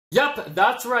Yep,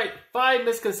 that's right. 5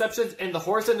 misconceptions in the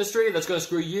horse industry that's going to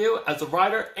screw you as a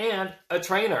rider and a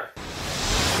trainer.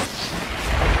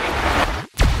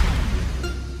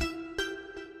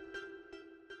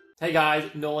 Hey guys,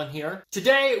 Nolan here.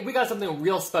 Today, we got something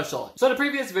real special. So in the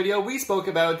previous video, we spoke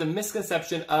about the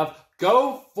misconception of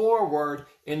go forward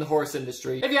in the horse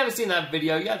industry. If you haven't seen that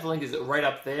video yet, the link is right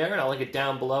up there, and I'll link it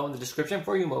down below in the description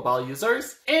for you mobile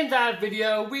users. In that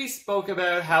video, we spoke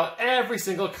about how every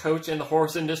single coach in the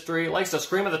horse industry likes to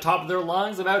scream at the top of their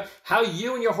lungs about how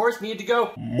you and your horse need to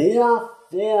go more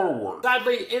forward.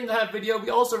 Sadly, in that video, we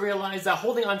also realized that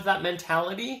holding on to that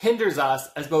mentality hinders us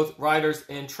as both riders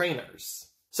and trainers.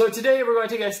 So today we're going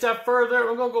to take it a step further.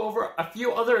 We're going to go over a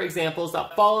few other examples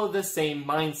that follow the same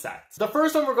mindset. The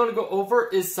first one we're going to go over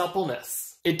is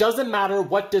suppleness. It doesn't matter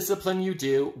what discipline you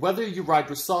do, whether you ride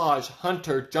dressage,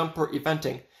 hunter, jumper,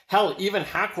 eventing. Hell, even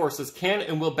hack horses can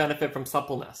and will benefit from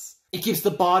suppleness. It keeps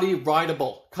the body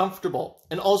rideable, comfortable,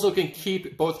 and also can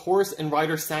keep both horse and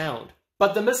rider sound.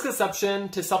 But the misconception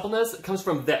to suppleness comes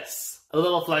from this. A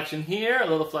little flexion here, a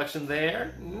little flexion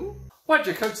there. What,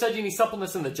 your coach said you need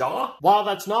suppleness in the jaw? While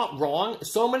that's not wrong,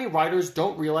 so many riders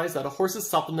don't realize that a horse's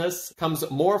suppleness comes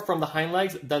more from the hind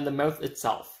legs than the mouth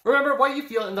itself. Remember, what you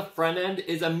feel in the front end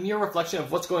is a mere reflection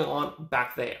of what's going on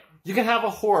back there. You can have a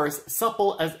horse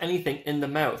supple as anything in the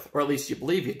mouth, or at least you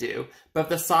believe you do, but if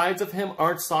the sides of him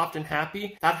aren't soft and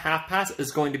happy, that half pass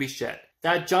is going to be shit.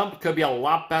 That jump could be a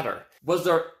lot better. Was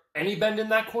there any bend in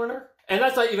that corner? And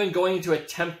that's not even going into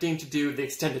attempting to do the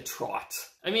extended trot.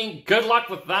 I mean, good luck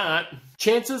with that.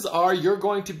 Chances are you're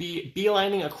going to be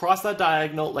beelining across that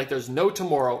diagonal like there's no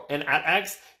tomorrow, and at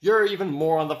X, you're even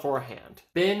more on the forehand.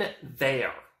 Been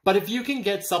there. But if you can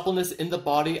get suppleness in the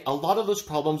body, a lot of those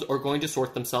problems are going to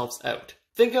sort themselves out.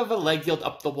 Think of a leg yield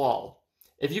up the wall.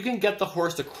 If you can get the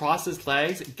horse to cross his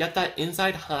legs, get that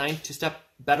inside hind to step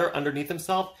better underneath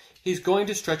himself, he's going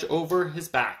to stretch over his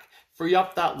back, free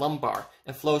up that lumbar,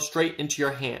 and flow straight into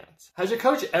your hands. Has your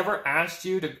coach ever asked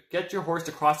you to get your horse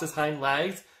to cross his hind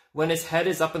legs when his head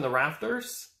is up in the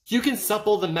rafters? You can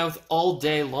supple the mouth all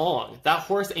day long. That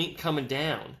horse ain't coming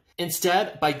down.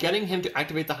 Instead, by getting him to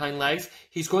activate the hind legs,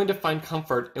 he's going to find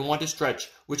comfort and want to stretch,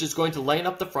 which is going to lighten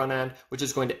up the front end, which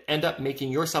is going to end up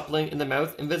making your suppling in the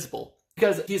mouth invisible.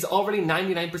 Because he's already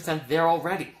 99% there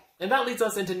already. And that leads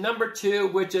us into number 2,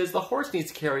 which is the horse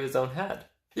needs to carry his own head.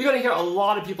 You're going to hear a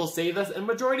lot of people say this, and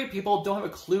the majority of people don't have a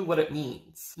clue what it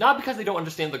means. Not because they don't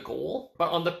understand the goal, but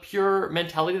on the pure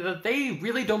mentality that they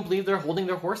really don't believe they're holding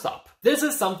their horse up. This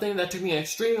is something that took me an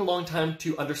extremely long time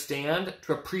to understand,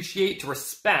 to appreciate, to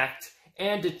respect,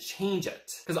 and to change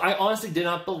it. Because I honestly did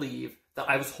not believe that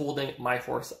I was holding my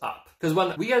horse up. Because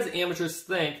when we as amateurs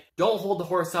think, don't hold the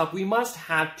horse up, we must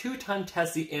have 2-ton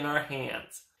Tessie in our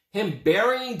hands. Him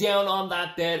bearing down on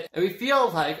that bit, and we feel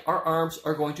like our arms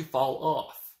are going to fall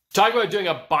off. Talk about doing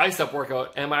a bicep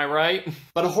workout, am I right?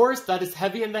 But a horse that is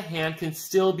heavy in the hand can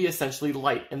still be essentially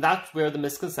light, and that's where the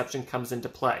misconception comes into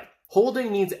play.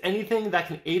 Holding means anything that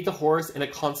can aid the horse in a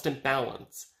constant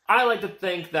balance. I like to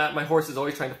think that my horse is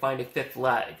always trying to find a 5th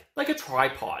leg, like a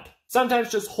tripod.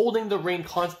 Sometimes just holding the rein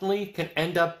constantly can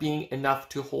end up being enough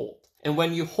to hold. And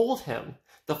when you hold him,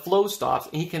 the flow stops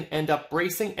and he can end up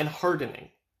bracing and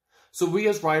hardening. So we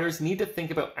as riders need to think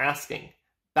about asking,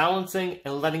 balancing,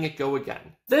 and letting it go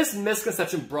again. This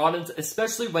misconception broadens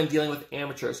especially when dealing with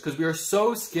amateurs because we are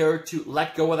so scared to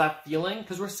let go of that feeling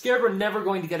because we're scared we're never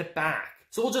going to get it back.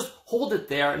 So we'll just hold it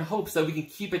there in hopes that we can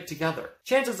keep it together.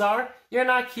 Chances are, you're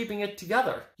not keeping it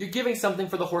together. You're giving something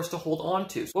for the horse to hold on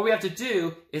to. So what we have to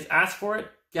do is ask for it,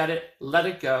 get it, let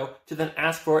it go, to then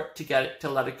ask for it, to get it, to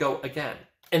let it go again.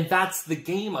 And that's the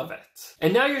game of it.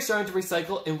 And now you're starting to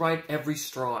recycle and ride every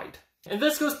stride. And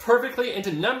this goes perfectly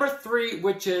into number 3,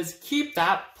 which is keep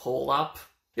that pull up.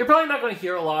 You're probably not going to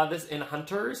hear a lot of this in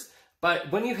hunters, but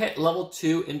when you hit level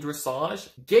 2 in dressage,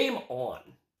 game on.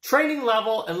 Training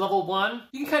level and level 1,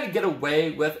 you can kind of get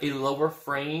away with a lower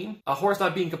frame, a horse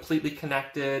not being completely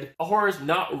connected, a horse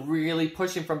not really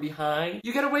pushing from behind.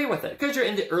 You get away with it because you're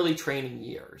in the early training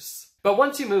years. But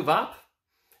once you move up,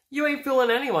 you ain't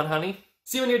fooling anyone, honey.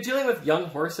 See, when you're dealing with young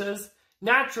horses,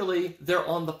 naturally, they're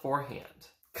on the forehand.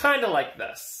 Kind of like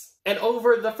this. And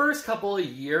over the first couple of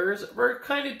years, we're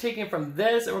kind of taking from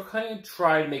this and we're kind of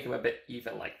trying to make them a bit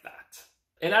even like that.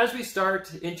 And as we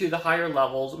start into the higher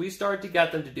levels, we start to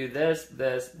get them to do this,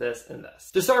 this, this, and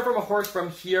this. To start from a horse from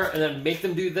here and then make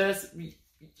them do this,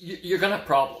 you're gonna have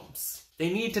problems.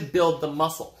 They need to build the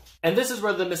muscle. And this is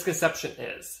where the misconception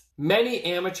is. Many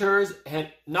amateurs, and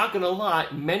not gonna lie,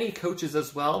 many coaches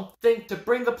as well, think to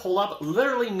bring the pull up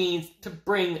literally means to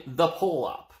bring the pull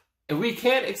up. And we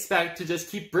can't expect to just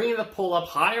keep bringing the pull up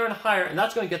higher and higher, and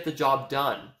that's going to get the job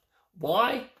done.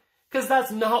 Why? Because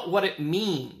that's not what it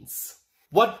means.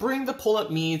 What bring the pull-up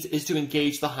means is to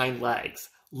engage the hind legs.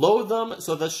 Load them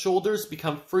so the shoulders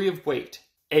become free of weight,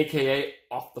 aka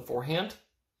off the forehand.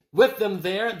 With them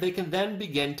there, they can then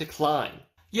begin to climb.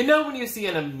 You know when you see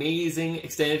an amazing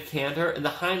extended canter and the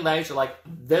hind legs are like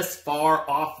this far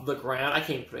off the ground? I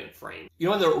can't even put it in frame. You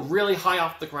know when they're really high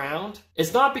off the ground?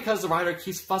 It's not because the rider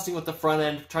keeps fussing with the front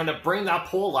end, trying to bring that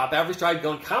pole up every stride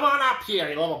going, come on up here,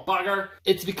 you little bugger.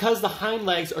 It's because the hind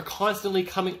legs are constantly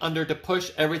coming under to push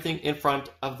everything in front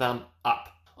of them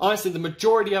up. Honestly, the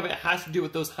majority of it has to do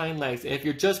with those hind legs. And if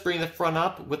you're just bringing the front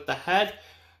up with the head,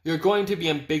 you're going to be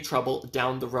in big trouble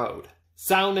down the road.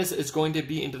 Soundness is going to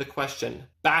be into the question.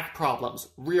 Back problems,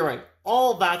 rearing,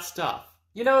 all that stuff.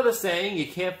 You know the saying, you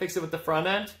can't fix it with the front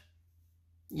end?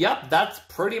 Yep, that's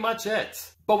pretty much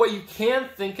it. But what you can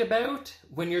think about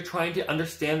when you're trying to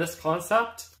understand this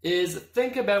concept is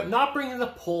think about not bringing the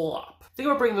pole up. Think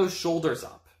about bringing those shoulders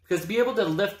up. Because to be able to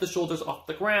lift the shoulders off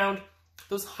the ground,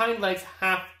 those hind legs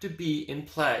have to be in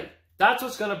play. That's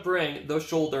what's going to bring those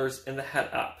shoulders and the head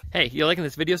up. Hey, you liking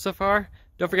this video so far?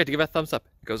 Don't forget to give it a thumbs up.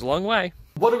 It goes a long way.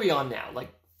 What are we on now?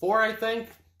 Like 4, I think?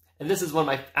 And this is one of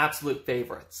my absolute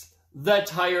favorites. The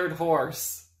tired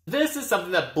horse. This is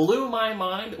something that blew my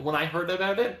mind when I heard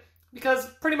about it because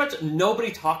pretty much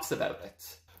nobody talks about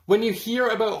it. When you hear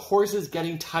about horses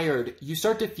getting tired, you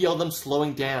start to feel them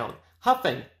slowing down,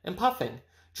 huffing and puffing,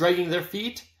 dragging their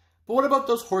feet. But what about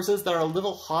those horses that are a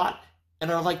little hot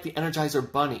and are like the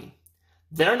Energizer Bunny?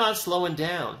 They're not slowing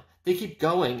down. They keep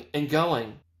going and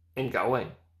going and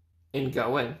going and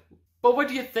going. But what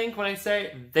do you think when I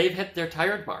say they've hit their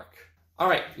tired mark? All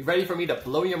right, you ready for me to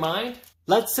blow your mind?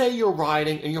 Let's say you're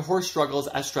riding and your horse struggles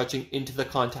at stretching into the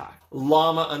contact.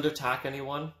 Llama under tack,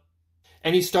 anyone?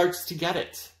 And he starts to get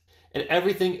it. And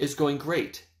everything is going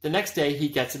great. The next day he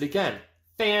gets it again.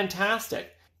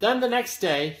 Fantastic. Then the next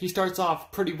day he starts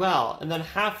off pretty well. And then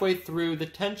halfway through, the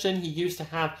tension he used to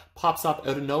have pops up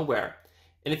out of nowhere.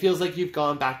 And it feels like you've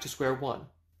gone back to square one.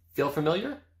 Feel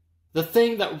familiar? The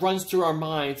thing that runs through our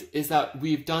minds is that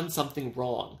we've done something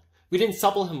wrong. We didn't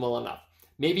supple him well enough.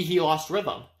 Maybe he lost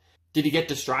rhythm. Did he get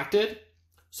distracted?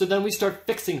 So then we start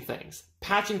fixing things,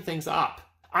 patching things up.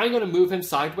 I'm going to move him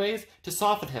sideways to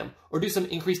soften him or do some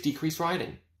increase-decrease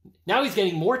riding. Now he's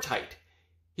getting more tight.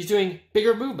 He's doing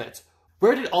bigger movements.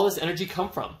 Where did all this energy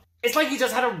come from? It's like he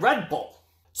just had a Red Bull.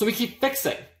 So we keep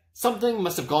fixing. Something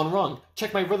must have gone wrong.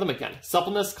 Check my rhythm again.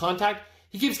 Suppleness, contact.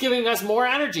 He keeps giving us more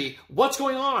energy. What's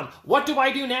going on? What do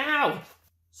I do now?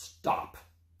 Stop.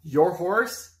 Your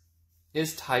horse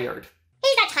is tired.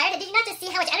 He's not tired. Did you not just see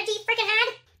how much energy he freaking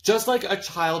had? Just like a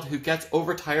child who gets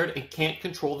overtired and can't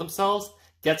control themselves,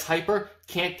 gets hyper,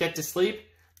 can't get to sleep,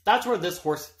 that's where this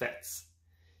horse fits.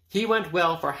 He went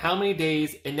well for how many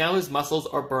days and now his muscles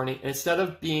are burning, and instead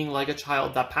of being like a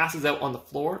child that passes out on the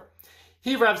floor,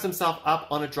 he revs himself up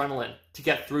on adrenaline to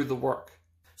get through the work.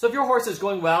 So if your horse is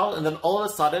going well and then all of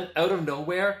a sudden, out of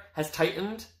nowhere, has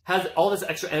tightened, has all this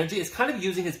extra energy, is kind of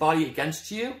using his body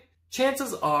against you,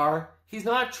 chances are he's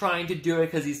not trying to do it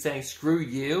because he's saying screw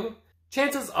you.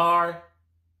 Chances are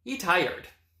he's tired.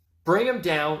 Bring him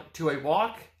down to a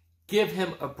walk, give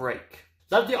him a break.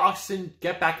 Let the oxygen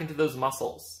get back into those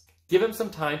muscles. Give him some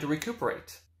time to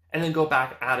recuperate and then go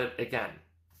back at it again.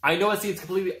 I know it seems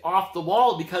completely off the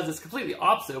wall because it's completely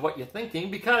opposite of what you're thinking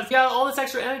because he got all this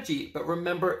extra energy, but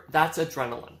remember, that's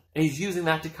adrenaline. And he's using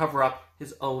that to cover up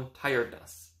his own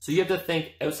tiredness. So you have to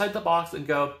think outside the box and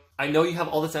go, I know you have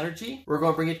all this energy, we're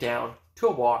going to bring it down to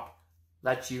a walk,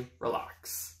 let you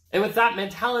relax. And with that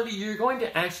mentality, you're going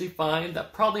to actually find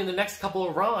that probably in the next couple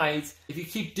of rides, if you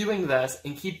keep doing this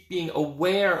and keep being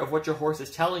aware of what your horse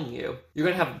is telling you, you're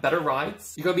going to have better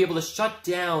rides. You're going to be able to shut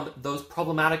down those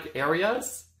problematic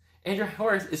areas, and your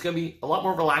horse is going to be a lot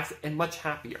more relaxed and much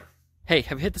happier. Hey,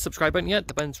 have you hit the subscribe button yet?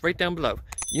 The button's right down below.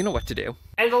 You know what to do.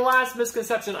 And the last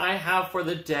misconception I have for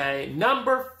the day,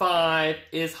 number 5,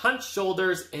 is hunched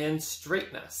shoulders and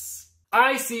straightness.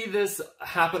 I see this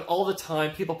happen all the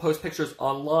time. People post pictures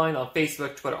online, on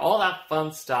Facebook, Twitter, all that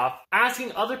fun stuff,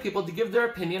 asking other people to give their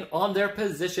opinion on their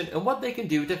position and what they can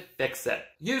do to fix it.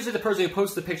 Usually the person who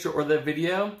posts the picture or the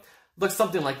video looks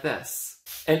something like this.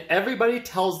 And everybody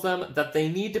tells them that they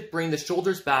need to bring the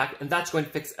shoulders back and that's going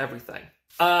to fix everything.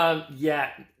 Yeah,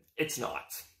 it's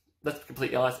not. Let's be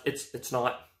completely honest, it's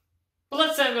not. But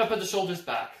let's say I'm going to put the shoulders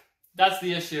back. That's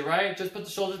the issue, right? Just put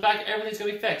the shoulders back, everything's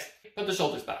going to be fixed. Put the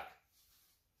shoulders back.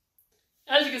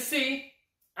 As you can see,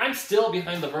 I'm still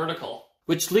behind the vertical,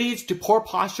 which leads to poor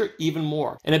posture even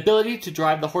more, an ability to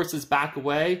drive the horse's back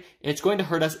away, and it's going to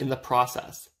hurt us in the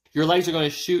process. Your legs are going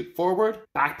to shoot forward.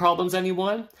 Back problems,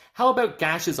 anyone? How about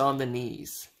gashes on the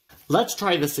knees? Let's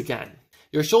try this again.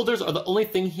 Your shoulders are the only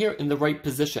thing here in the right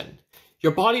position.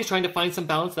 Your body is trying to find some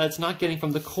balance that it's not getting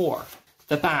from the core,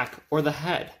 the back, or the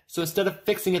head. So instead of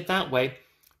fixing it that way,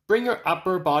 bring your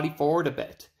upper body forward a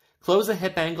bit. Close the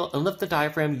hip angle and lift the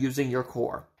diaphragm using your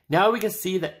core. Now we can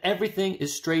see that everything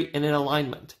is straight and in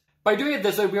alignment. By doing it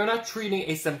this way, we are not treating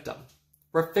a symptom.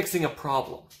 We're fixing a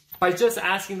problem. By just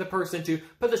asking the person to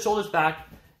put the shoulders back,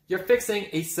 you're fixing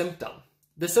a symptom.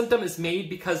 The symptom is made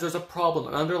because there's a problem,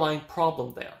 an underlying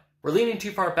problem there. We're leaning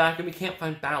too far back and we can't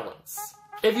find balance.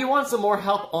 If you want some more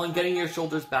help on getting your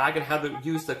shoulders back and how to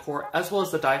use the core as well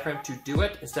as the diaphragm to do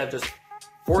it instead of just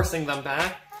forcing them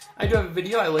back, I do have a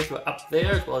video, I link to it up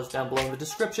there as well as down below in the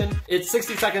description. It's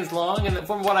 60 seconds long, and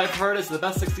from what I've heard, it's the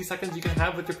best 60 seconds you can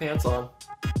have with your pants on.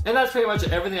 And that's pretty much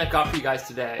everything I've got for you guys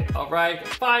today, alright?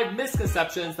 5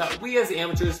 misconceptions that we as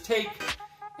amateurs take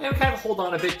and kind of hold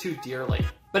on a bit too dearly.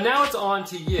 But now it's on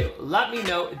to you. Let me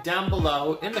know down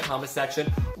below in the comment section,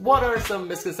 what are some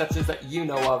misconceptions that you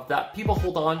know of that people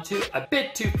hold on to a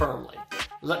bit too firmly?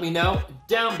 Let me know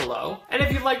down below. And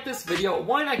if you like this video,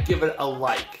 why not give it a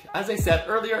like? As I said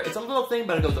earlier, it's a little thing,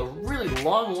 but it goes a really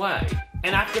long way.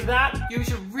 And after that, you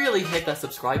should really hit that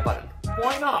subscribe button.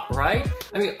 Why not, right?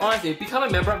 I mean, honestly, become a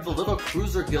member of the little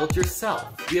Cruiser Guild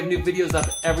yourself. We have new videos up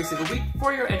every single week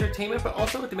for your entertainment, but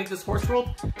also to make this horse world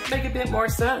make a bit more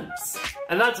sense.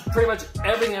 And that's pretty much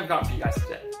everything I've got for you guys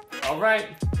today. Alright,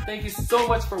 thank you so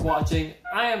much for watching.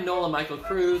 I am Nolan Michael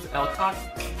Cruz, and I'll talk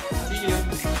to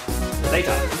you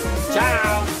later.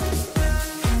 Ciao!